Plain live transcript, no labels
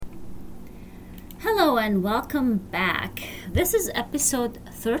Hello and welcome back. This is episode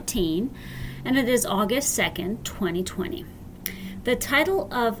 13 and it is August 2nd, 2020. The title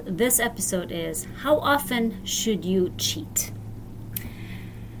of this episode is How Often Should You Cheat?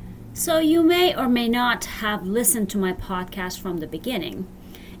 So you may or may not have listened to my podcast from the beginning.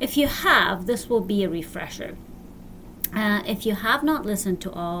 If you have, this will be a refresher. If you have not listened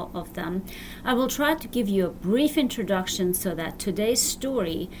to all of them, I will try to give you a brief introduction so that today's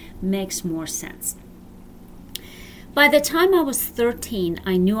story makes more sense. By the time I was 13,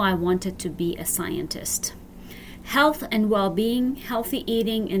 I knew I wanted to be a scientist. Health and well-being, healthy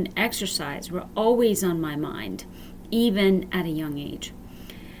eating, and exercise were always on my mind, even at a young age.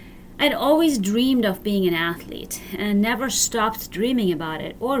 I'd always dreamed of being an athlete and never stopped dreaming about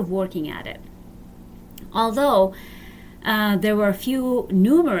it or working at it. Although there were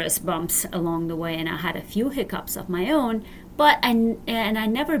numerous bumps along the way, and I had a few hiccups of my own, but I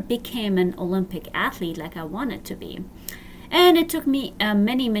never became an Olympic athlete like I wanted to be. And it took me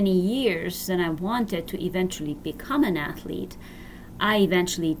many years than I wanted to eventually become an athlete. I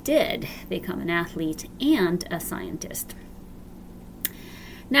eventually did become an athlete and a scientist.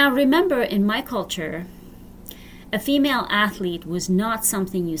 Now remember, in my culture, a female athlete was not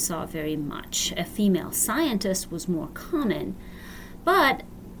something you saw very much. A female scientist was more common. But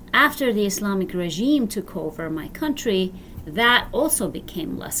after the Islamic regime took over my country, that also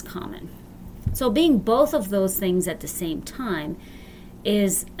became less common. So being both of those things at the same time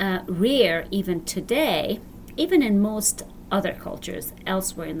is rare even today, even in most other cultures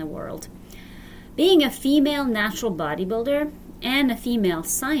elsewhere in the world. Being a female natural bodybuilder and a female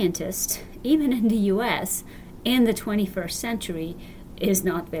scientist, even in the US, in the 21st century, is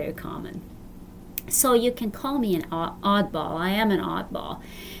not very common. So you can call me an oddball. I am an oddball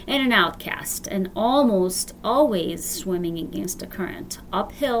and an outcast, and almost always swimming against the current,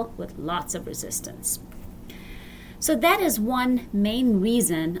 uphill with lots of resistance. So that is one main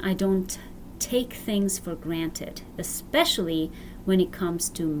reason I don't take things for granted, especially when it comes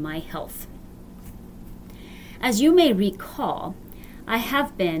to my health. As you may recall, I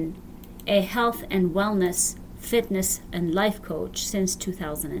have been a health and wellness, fitness, and life coach since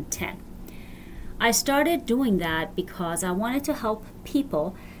 2010. I started doing that because I wanted to help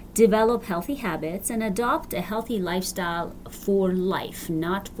people develop healthy habits and adopt a healthy lifestyle for life,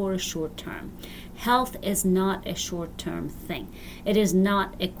 not for a short term. Health is not a short-term thing. It is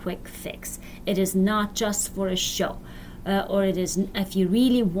not a quick fix. It is not just for a show. Or it is, if you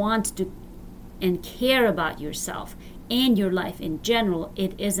really want to and care about yourself and your life in general,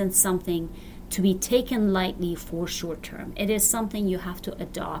 it isn't something to be taken lightly for short term. It is something you have to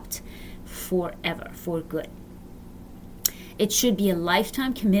adopt forever, for good. It should be a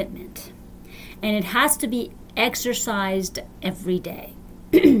lifetime commitment, and it has to be exercised every day.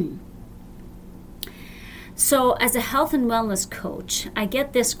 So as a health and wellness coach, I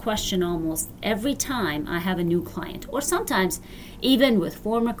get this question almost every time I have a new client, or sometimes even with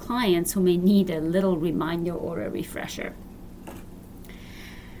former clients who may need a little reminder or a refresher.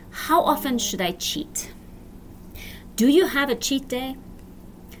 How often should I cheat? Do you have a cheat day?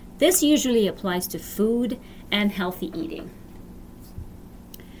 This usually applies to food and healthy eating.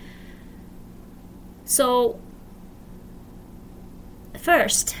 So,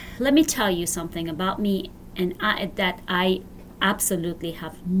 first, let me tell you something about me and that I absolutely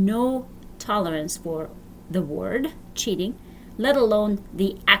have no tolerance for the word cheating, let alone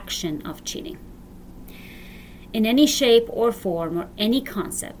the action of cheating. In any shape or form or any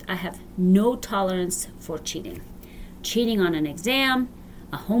concept, I have no tolerance for cheating. Cheating on an exam,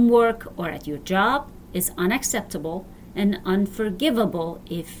 a homework, or at your job is unacceptable and unforgivable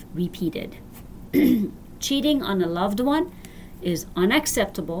if repeated. Cheating on a loved one is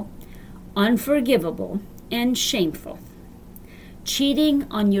unacceptable, unforgivable, and shameful. Cheating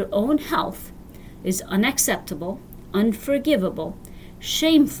on your own health is unacceptable, unforgivable,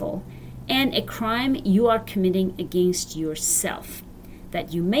 shameful, and a crime you are committing against yourself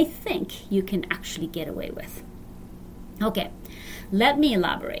that you may think you can actually get away with. Okay, let me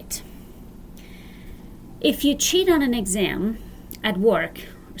elaborate. If you cheat on an exam at work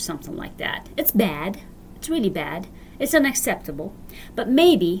or something like that, it's bad. It's really bad. It's unacceptable. But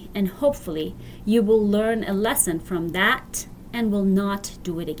maybe and hopefully you will learn a lesson from that and will not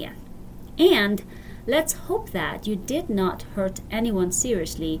do it again. And let's hope that you did not hurt anyone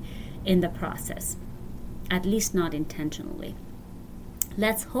seriously in the process, at least not intentionally.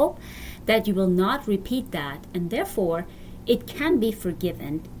 Let's hope that you will not repeat that, and therefore it can be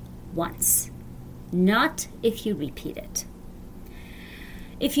forgiven once, not if you repeat it.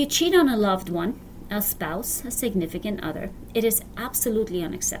 If you cheat on a loved one, a spouse, a significant other, it is absolutely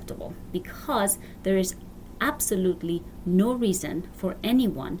unacceptable because there is absolutely no reason for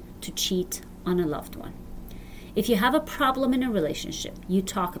anyone to cheat on a loved one. If you have a problem in a relationship, you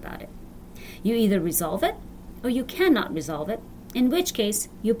talk about it. You either resolve it or you cannot resolve it, in which case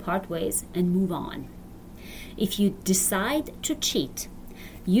you part ways and move on. If you decide to cheat,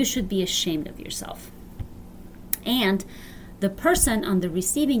 you should be ashamed of yourself. And the person on the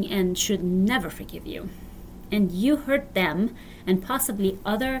receiving end should never forgive you. And you hurt them and possibly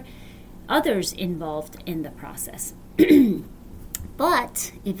others involved in the process.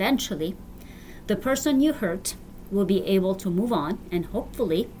 But eventually, the person you hurt will be able to move on, and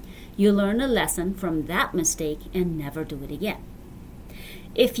hopefully you learn a lesson from that mistake and never do it again.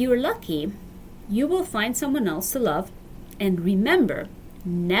 If you're lucky, you will find someone else to love, and remember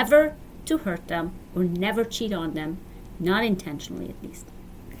never to hurt them or never cheat on them, not intentionally at least.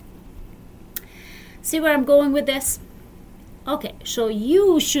 See where I'm going with this? Okay, so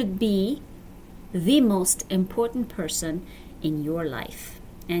you should be the most important person in your life,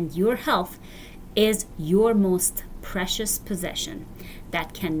 and your health is your most precious possession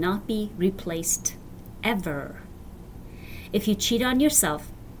that cannot be replaced ever. If you cheat on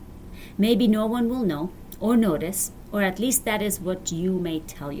yourself, maybe no one will know or notice, or at least that is what you may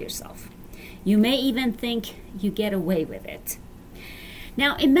tell yourself. You may even think you get away with it.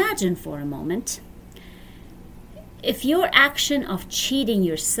 Now imagine for a moment if your action of cheating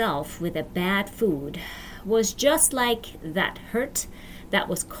yourself with a bad food was just like that hurt that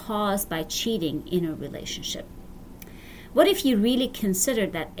was caused by cheating in a relationship. What if you really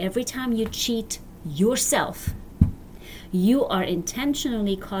considered that every time you cheat yourself, you are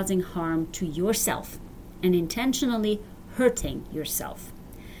intentionally causing harm to yourself and intentionally hurting yourself?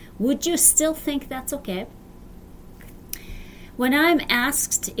 Would you still think that's okay? When I'm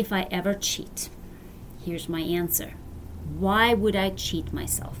asked if I ever cheat, here's my answer. Why would I cheat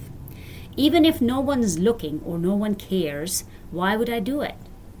myself? Even if no one's looking or no one cares, why would I do it?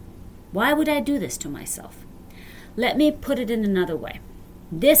 Why would I do this to myself? Let me put it in another way.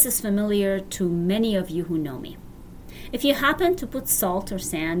 This is familiar to many of you who know me. If you happen to put salt or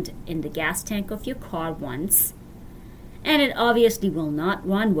sand in the gas tank of your car once, and it obviously will not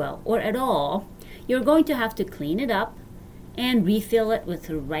run well or at all, you're going to have to clean it up and refill it with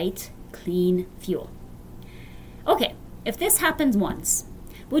the right clean fuel. Okay, if this happens once,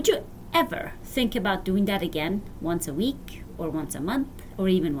 would you ever think about doing that again once a week or once a month or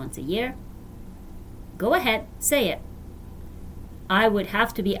even once a year? Go ahead, say it. I would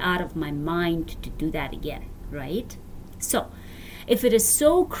have to be out of my mind to do that again, right? So, if it is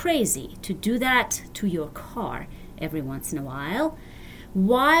so crazy to do that to your car every once in a while,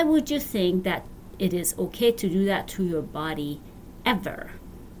 why would you think that it is okay to do that to your body ever?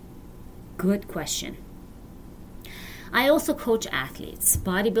 Good question. I also coach athletes,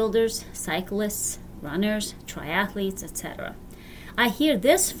 bodybuilders, cyclists, runners, triathletes, etc. I hear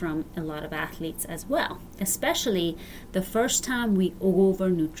this from a lot of athletes as well, especially the first time we go over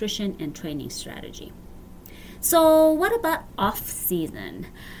nutrition and training strategy. So what about off-season?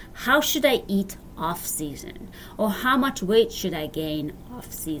 How should I eat off-season? Or how much weight should I gain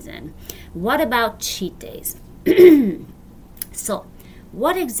off-season? What about cheat days? So,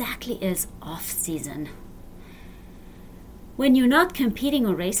 what exactly is off-season? When you're not competing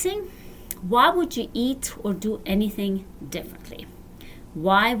or racing, why would you eat or do anything differently?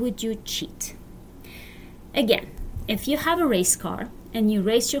 Why would you cheat? Again, if you have a race car and you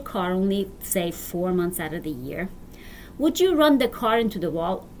race your car only, say, 4 months out of the year, would you run the car into the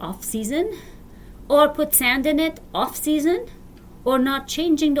wall off-season? Or put sand in it off-season? Or not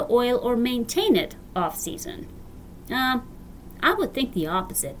changing the oil or maintain it off-season? I would think the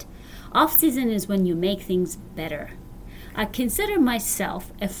opposite. Off-season is when you make things better. I consider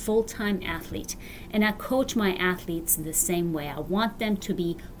myself a full-time athlete, and I coach my athletes the same way. I want them to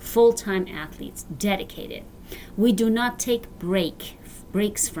be full-time athletes, dedicated. We do not take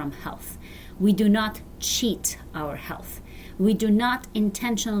breaks from health. We do not cheat our health. We do not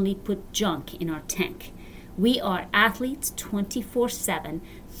intentionally put junk in our tank. We are athletes 24/7,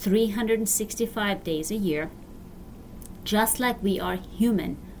 365 days a year, just like we are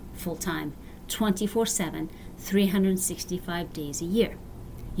human full-time, 24/7, 365 days a year.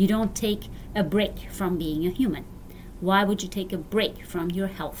 You don't take a break from being a human. Why would you take a break from your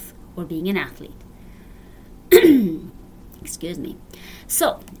health or being an athlete? Excuse me.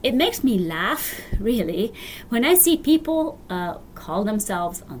 So it makes me laugh, really, when I see people call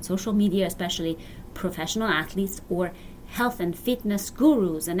themselves on social media, especially professional athletes or health and fitness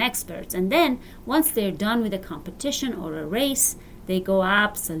gurus and experts. And then once they're done with a competition or a race, they go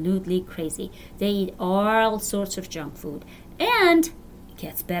absolutely crazy. They eat all sorts of junk food. And it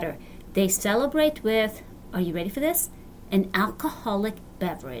gets better. They celebrate with, are you ready for this? An alcoholic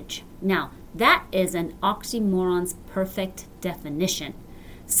beverage. Now, that is an oxymoron's perfect definition.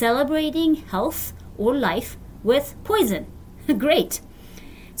 Celebrating health or life with poison. Great.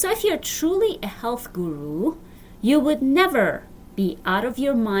 So if you're truly a health guru, you would never be out of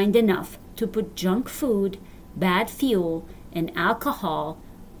your mind enough to put junk food, bad fuel, and alcohol,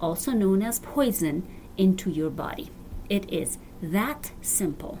 also known as poison, into your body. It is that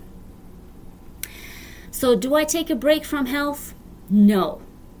simple. So do I take a break from health? No.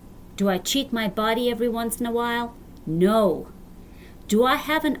 Do I cheat my body every once in a while? No. Do I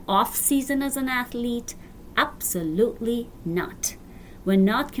have an off season as an athlete? Absolutely not. When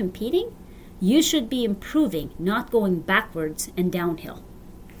not competing, you should be improving, not going backwards and downhill.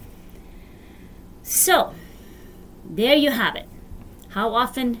 So, there you have it. How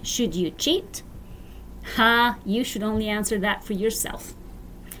often should you cheat? You should only answer that for yourself.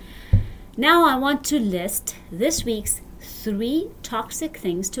 Now I want to list this week's 3 toxic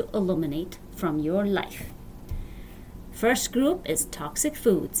things to eliminate from your life. First group is toxic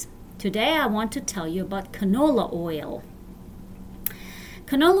foods. Today I want to tell you about canola oil.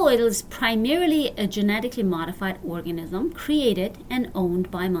 Canola oil is primarily a genetically modified organism created and owned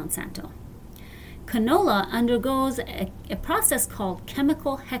by Monsanto. Canola undergoes a process called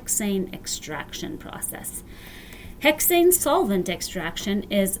chemical hexane extraction process. Hexane solvent extraction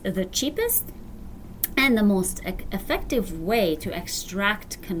is the cheapest and the most effective way to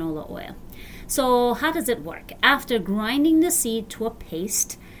extract canola oil. So how does it work? After grinding the seed to a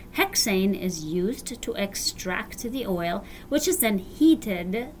paste, hexane is used to extract the oil, which is then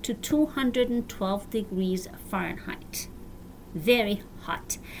heated to 212 degrees Fahrenheit. Very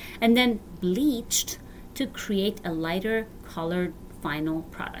hot. And then bleached to create a lighter colored final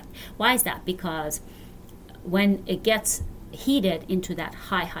product. Why is that? Because when it gets heated into that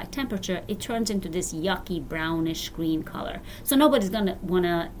high temperature, it turns into this yucky brownish green color. So nobody's going to want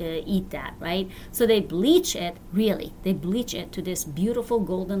to eat that, right? So they bleach it, they bleach it to this beautiful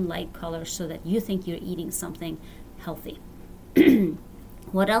golden light color so that you think you're eating something healthy.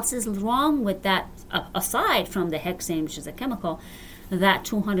 What else is wrong with that, aside from the hexane, which is a chemical, that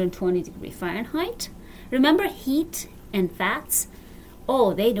 220 degree Fahrenheit? Remember heat and fats?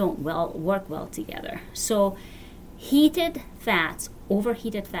 They don't work well together. So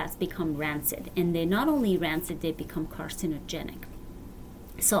overheated fats become rancid, and they're not only rancid, they become carcinogenic.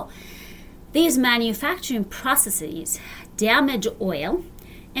 So these manufacturing processes damage oil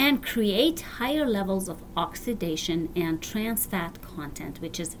and create higher levels of oxidation and trans fat content,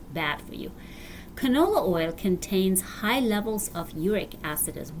 which is bad for you. Canola oil contains high levels of uric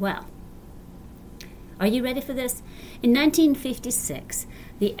acid as well. Are you ready for this? In 1956,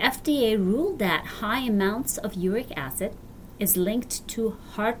 the FDA ruled that high amounts of uric acid is linked to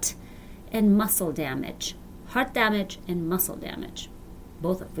heart and muscle damage. Heart damage and muscle damage,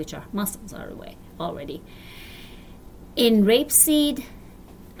 both of which are muscles already. In rapeseed,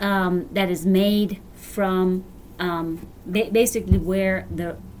 that is made from basically where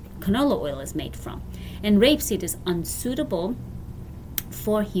the canola oil is made from. And rapeseed is unsuitable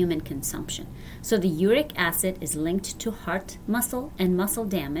for human consumption. So the uric acid is linked to heart, muscle, and muscle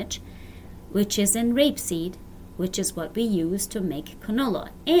damage, which is in rapeseed, which is what we use to make canola.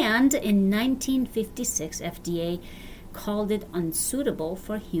 And in 1956, FDA called it unsuitable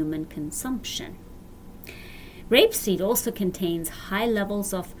for human consumption. Rapeseed also contains high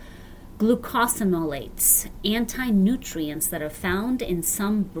levels of glucosinolates, anti-nutrients that are found in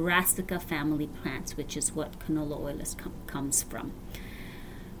some Brassica family plants, which is what canola oil comes from.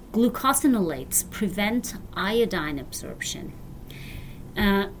 Glucosinolates prevent iodine absorption.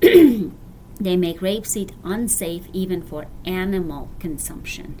 They make rapeseed unsafe even for animal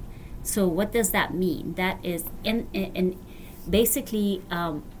consumption. So what does that mean? That is, basically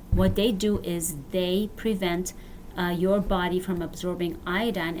what they do is they prevent your body from absorbing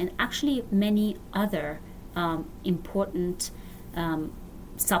iodine and actually many other important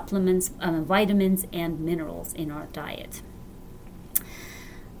supplements, vitamins, and minerals in our diet.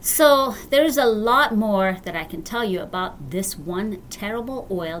 So there's a lot more that I can tell you about this one terrible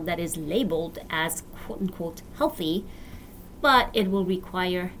oil that is labeled as quote-unquote healthy, but it will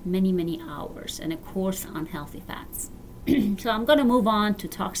require many hours and a course on healthy fats. So I'm going to move on to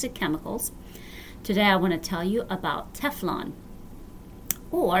toxic chemicals. Today I want to tell you about Teflon,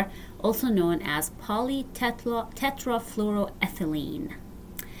 or also known as polytetrafluoroethylene.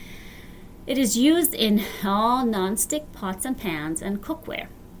 It is used in all non-stick pots and pans and cookware.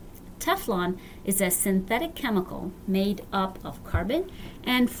 Teflon is a synthetic chemical made up of carbon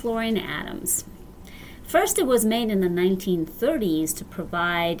and fluorine atoms. First, it was made in the 1930s to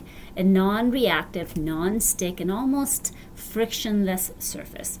provide a non-reactive, non-stick, and almost frictionless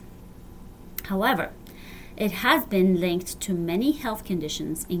surface. However, it has been linked to many health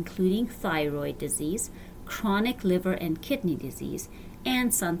conditions, including thyroid disease, chronic liver and kidney disease,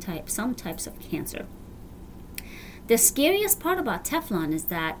 and some types of cancer. The scariest part about Teflon is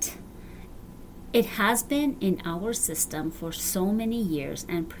that it has been in our system for so many years,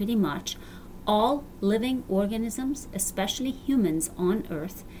 and pretty much all living organisms, especially humans on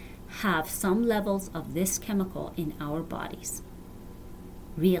Earth, have some levels of this chemical in our bodies.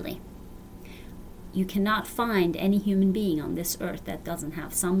 Really. You cannot find any human being on this earth that doesn't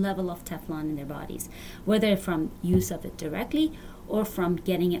have some level of Teflon in their bodies, whether from use of it directly or from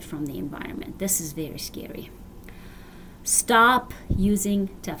getting it from the environment. This is very scary. Stop using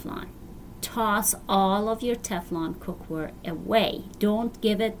Teflon. Toss all of your Teflon cookware away. Don't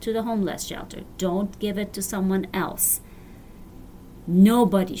give it to the homeless shelter. Don't give it to someone else.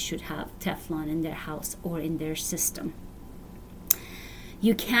 Nobody should have Teflon in their house or in their system.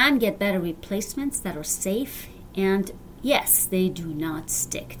 You can get better replacements that are safe, and yes, they do not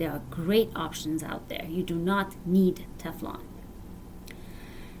stick. There are great options out there. You do not need Teflon.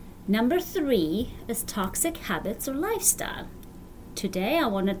 Number 3 is toxic habits or lifestyle. Today I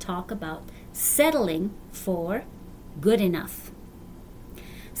want to talk about settling for good enough.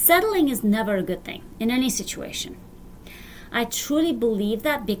 Settling is never a good thing in any situation. I truly believe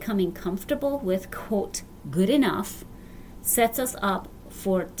that becoming comfortable with, quote, good enough sets us up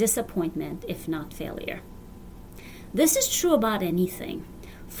for disappointment, if not failure. This is true about anything: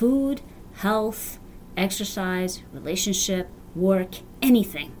 food, health, exercise, relationship, work,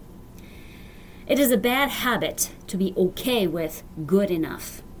 anything. It is a bad habit to be okay with good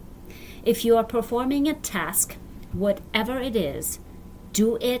enough. If you are performing a task, whatever it is,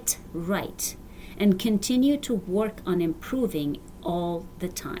 do it right and continue to work on improving all the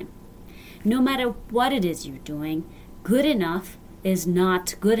time. No matter what it is you're doing, good enough is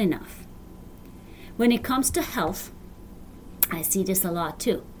not good enough. When it comes to health, I see this a lot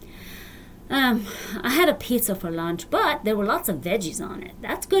too. I had a pizza for lunch, but there were lots of veggies on it.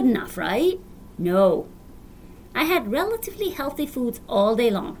 That's good enough, right? No. I had relatively healthy foods all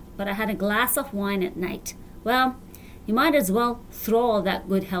day long, but I had a glass of wine at night. Well, you might as well throw all that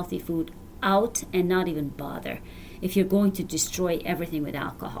good healthy food out and not even bother if you're going to destroy everything with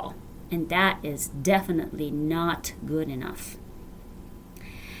alcohol. And that is definitely not good enough.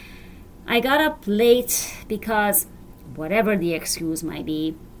 I got up late because whatever the excuse might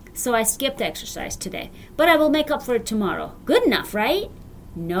be, so I skipped exercise today. But I will make up for it tomorrow. Good enough, right?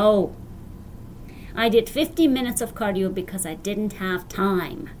 No. I did 50 minutes of cardio because I didn't have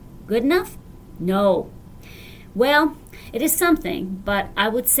time. Good enough? No. Well, it is something, but I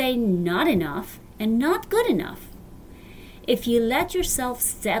would say not enough and not good enough. If you let yourself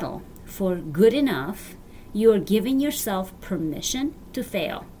settle for good enough, you are giving yourself permission to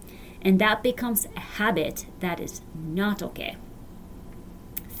fail. And that becomes a habit that is not okay.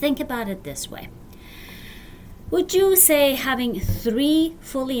 Think about it this way. Would you say having 3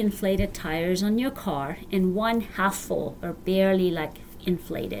 fully inflated tires on your car and 1 half full or barely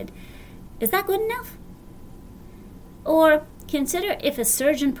inflated, is that good enough? Or consider if a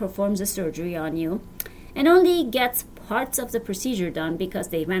surgeon performs a surgery on you and only gets parts of the procedure done because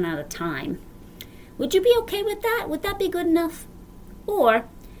they ran out of time. Would you be okay with that? Would that be good enough? Or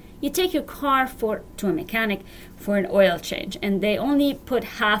you take your car to a mechanic for an oil change, and they only put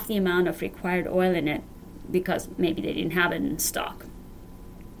half the amount of required oil in it because maybe they didn't have it in stock.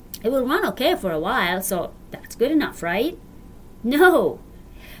 It will run okay for a while, so that's good enough, right? No.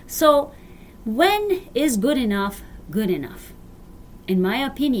 So when is good enough good enough? In my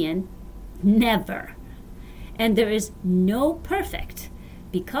opinion, never. And there is no perfect,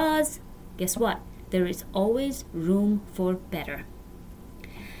 because guess what? There is always room for better.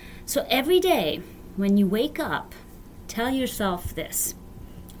 So every day when you wake up, tell yourself this: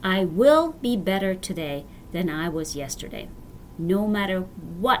 I will be better today than I was yesterday, no matter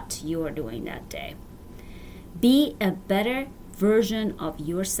what you are doing that day. Be a better version of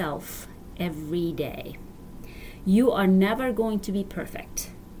yourself every day. You are never going to be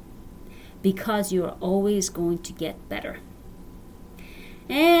perfect because you are always going to get better.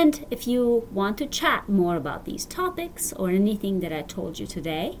 And if you want to chat more about these topics or anything that I told you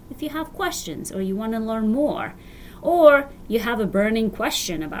today, if you have questions or you want to learn more, or you have a burning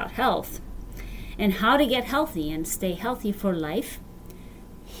question about health and how to get healthy and stay healthy for life,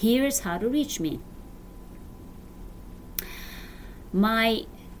 here's how to reach me. My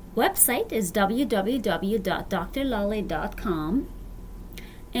website is www.drlolly.com.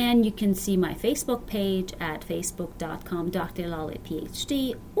 And you can see my Facebook page at facebook.com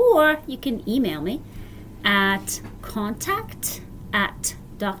drlollyphd, or you can email me at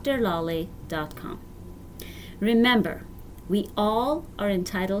contact@drlolly.com. Remember, we all are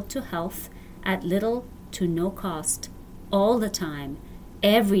entitled to health at little to no cost, all the time,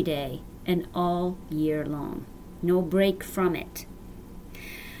 every day, and all year long. No break from it.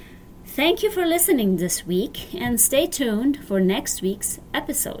 Thank you for listening this week, and stay tuned for next week's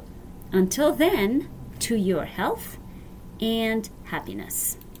episode. Until then, to your health and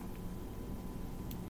happiness.